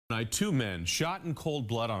Two men shot in cold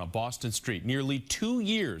blood on a Boston street nearly 2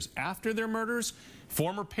 years after their murders.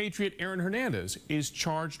 Former Patriot Aaron Hernandez is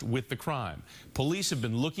charged with the crime. Police have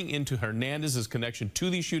been looking into Hernandez's connection to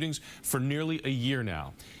these shootings for nearly a year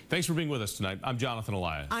now. Thanks for being with us tonight. I'm Jonathan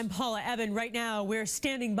Elias. I'm Paula Evan. Right now, we're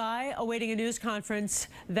standing by awaiting a news conference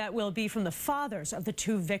that will be from the fathers of the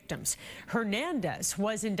two victims. Hernandez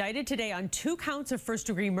was indicted today on 2 counts of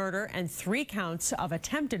first-degree murder and 3 counts of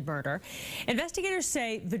attempted murder. Investigators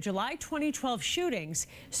say the July 2012 shootings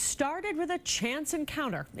started with a chance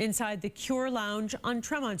encounter inside the Cure Lounge on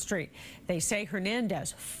Tremont Street. They say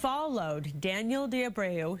Hernandez followed Daniel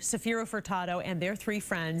D'Abreu, Safiro Furtado, and their 3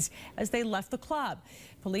 friends as they left the club.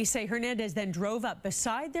 Police say Hernandez then drove up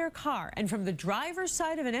beside their car and from the driver's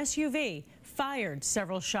side of an SUV fired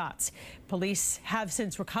several shots. Police have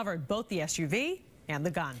since recovered both the SUV and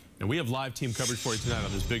the gun. And we have live team coverage for you tonight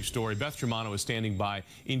on this big story. Beth Germano is standing by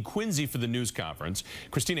in Quincy for the news conference.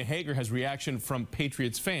 Christina Hager has reaction from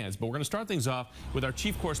Patriots fans, but we're going to start things off with our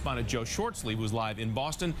chief correspondent Joe Shortsleeve, who's live in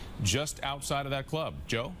Boston just outside of that club.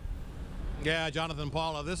 Joe? Yeah, Jonathan,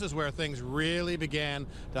 Paula, this is where things really began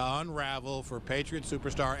to unravel for Patriot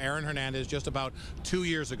superstar Aaron Hernandez just about 2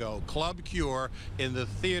 years ago. Club Cure in the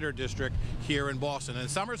theater district here in Boston. And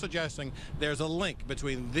some are suggesting there's a link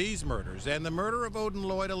between these murders and the murder of Odin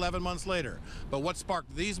Lloyd 11 months later. But what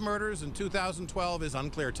sparked these murders in 2012 is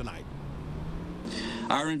unclear tonight.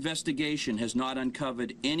 Our investigation has not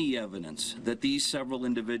uncovered any evidence that these several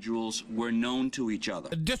individuals were known to each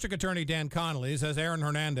other. District Attorney Dan Connolly says Aaron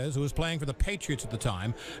Hernandez, who was playing for the Patriots at the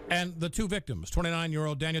time, and the 2 victims,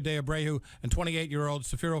 29-year-old Daniel D'Abreu and 28-year-old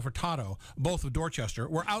Safiro Furtado, both of Dorchester,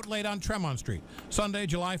 were out late on Tremont Street, Sunday,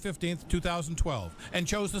 July 15th, 2012, and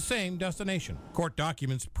chose the same destination. Court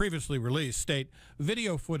documents previously released state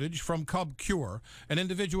video footage from Club Cure, an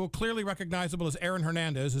individual clearly recognizable as Aaron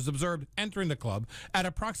Hernandez, is observed entering the club at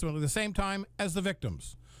approximately the same time as the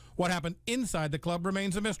victims. What happened inside the club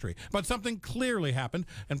remains a mystery, but something clearly happened,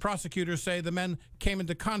 and prosecutors say the men came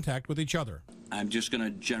into contact with each other. I'm just going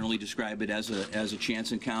to generally describe it as a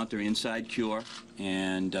chance encounter inside Cure,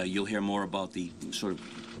 and you'll hear more about the sort of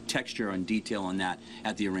texture and detail on that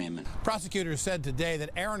at the arraignment. Prosecutors said today that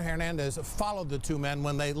Aaron Hernandez followed the 2 men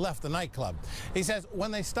when they left the nightclub. He says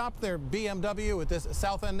when they stopped their BMW at this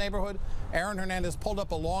South End neighborhood, Aaron Hernandez pulled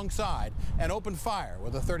up alongside and opened fire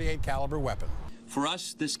with a .38 caliber weapon. For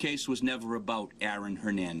us, this case was never about Aaron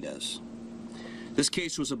Hernandez. This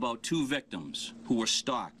case was about 2 victims who were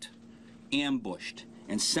stalked, ambushed,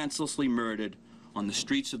 and senselessly murdered on the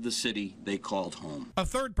streets of the city they called home. A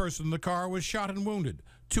 3rd person in the car was shot and wounded.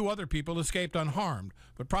 2 other people escaped unharmed,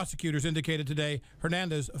 but prosecutors indicated today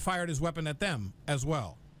Hernandez fired his weapon at them as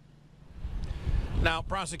well. Now,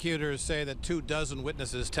 prosecutors say that 24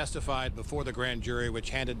 witnesses testified before the grand jury,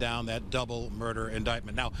 which handed down that double murder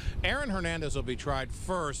indictment. Now, Aaron Hernandez will be tried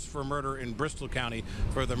first for murder in Bristol County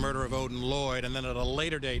for the murder of Odin Lloyd, and then at a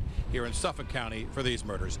later date here in Suffolk County for these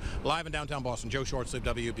murders. Live in downtown Boston, Joe Shortsleeve,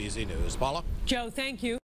 WBZ News. Paula? Joe, thank you.